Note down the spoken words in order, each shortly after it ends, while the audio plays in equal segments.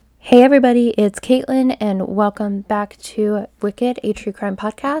Hey everybody, it's Caitlin and welcome back to Wicked, a true crime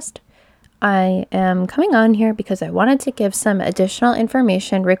podcast. I am coming on here because I wanted to give some additional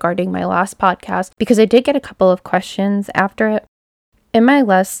information regarding my last podcast because I did get a couple of questions after it. In my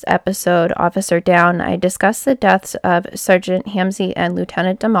last episode, Officer Down, I discussed the deaths of Sergeant Hamsey and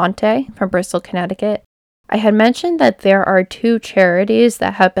Lieutenant DeMonte from Bristol, Connecticut. I had mentioned that there are two charities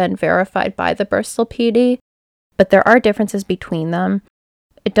that have been verified by the Bristol PD, but there are differences between them.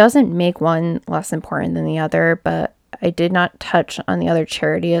 It doesn't make one less important than the other, but I did not touch on the other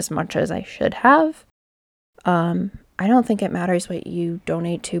charity as much as I should have. I don't think it matters what you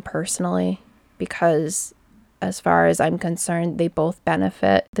donate to personally, because as far as I'm concerned, they both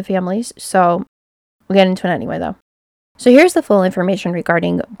benefit the families. So we'll get into it anyway, though. So here's the full information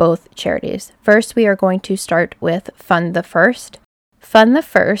regarding both charities. First, we are going to start with Fund the First. Fund the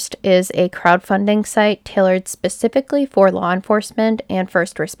First is a crowdfunding site tailored specifically for law enforcement and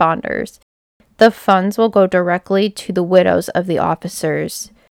first responders. The funds will go directly to the widows of the officers.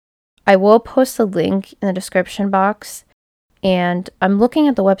 I will post a link in the description box, and I'm looking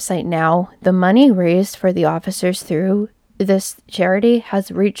at the website now. The money raised for the officers through this charity has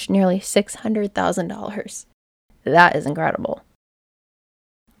reached nearly $600,000. That is incredible.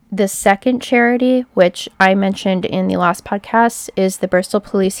 The second charity, which I mentioned in the last podcast, is the Bristol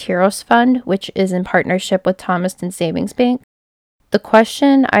Police Heroes Fund, which is in partnership with Thomaston Savings Bank. The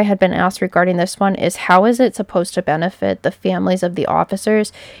question I had been asked regarding this one is, how is it supposed to benefit the families of the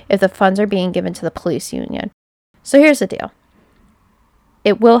officers if the funds are being given to the police union? So here's the deal.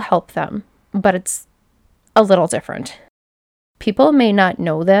 It will help them, but it's a little different. People may not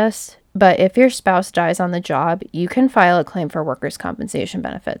know this, but if your spouse dies on the job, you can file a claim for workers' compensation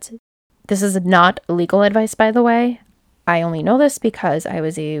benefits. This is not legal advice, by the way. I only know this because I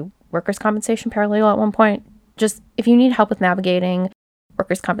was a workers' compensation paralegal at one point. Just if you need help with navigating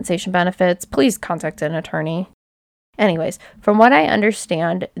workers' compensation benefits, please contact an attorney. Anyways, from what I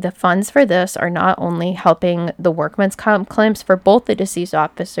understand, the funds for this are not only helping the workman's comp claims for both the deceased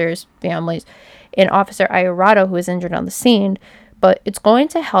officers' families and Officer Iorato, who was injured on the scene, but it's going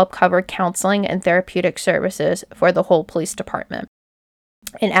to help cover counseling and therapeutic services for the whole police department.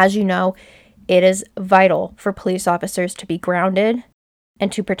 And as you know, it is vital for police officers to be grounded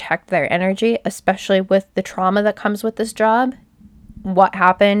and to protect their energy, especially with the trauma that comes with this job. What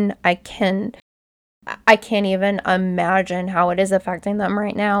happened, I can't even imagine how it is affecting them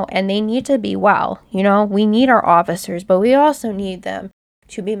right now, and they need to be well. You know, we need our officers, but we also need them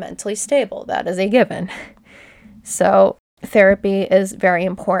to be mentally stable. That is a given. So therapy is very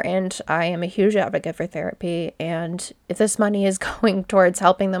important. I am a huge advocate for therapy, and if this money is going towards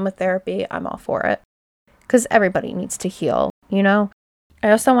helping them with therapy, I'm all for it. Because everybody needs to heal, you know? I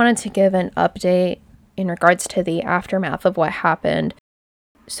also wanted to give an update in regards to the aftermath of what happened.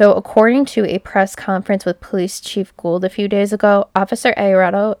 So according to a press conference with Police Chief Gould a few days ago, Officer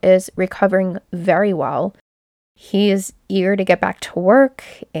Iorato is recovering very well. He is eager to get back to work,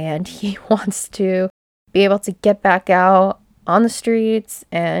 and he wants to be able to get back out on the streets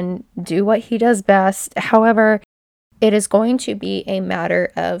and do what he does best. However, it is going to be a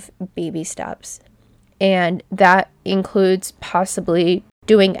matter of baby steps. And that includes possibly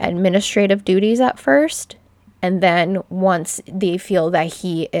doing administrative duties at first. And then once they feel that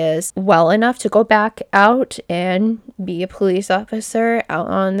he is well enough to go back out and be a police officer out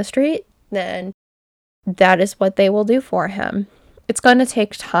on the street, then that is what they will do for him. It's going to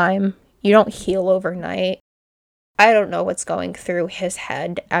take time. You don't heal overnight. I don't know what's going through his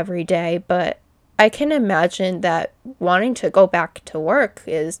head every day, but I can imagine that wanting to go back to work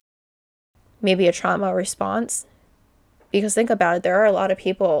is maybe a trauma response. Because think about it, there are a lot of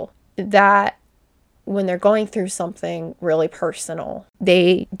people that when they're going through something really personal,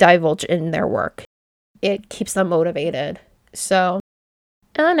 they divulge in their work. It keeps them motivated. So,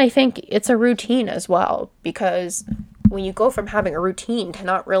 and I think it's a routine as well, because when you go from having a routine to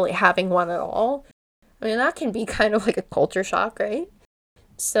not really having one at all, I mean, that can be kind of like a culture shock, right?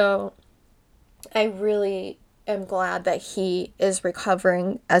 So I really am glad that he is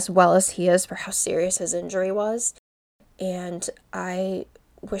recovering as well as he is for how serious his injury was. And I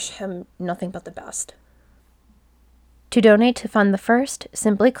wish him nothing but the best. To donate to Fund the First,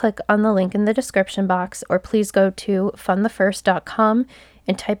 simply click on the link in the description box, or please go to fundthefirst.com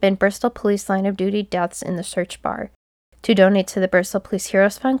and type in Bristol Police Line of Duty Deaths in the search bar. To donate to the Bristol Police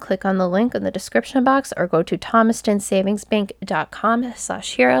Heroes Fund, click on the link in the description box or go to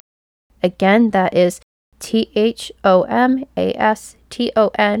thomastonsavingsbank.com/hero. Again, that is THOMASTON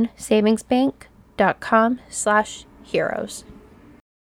savingsbank.com/heroes.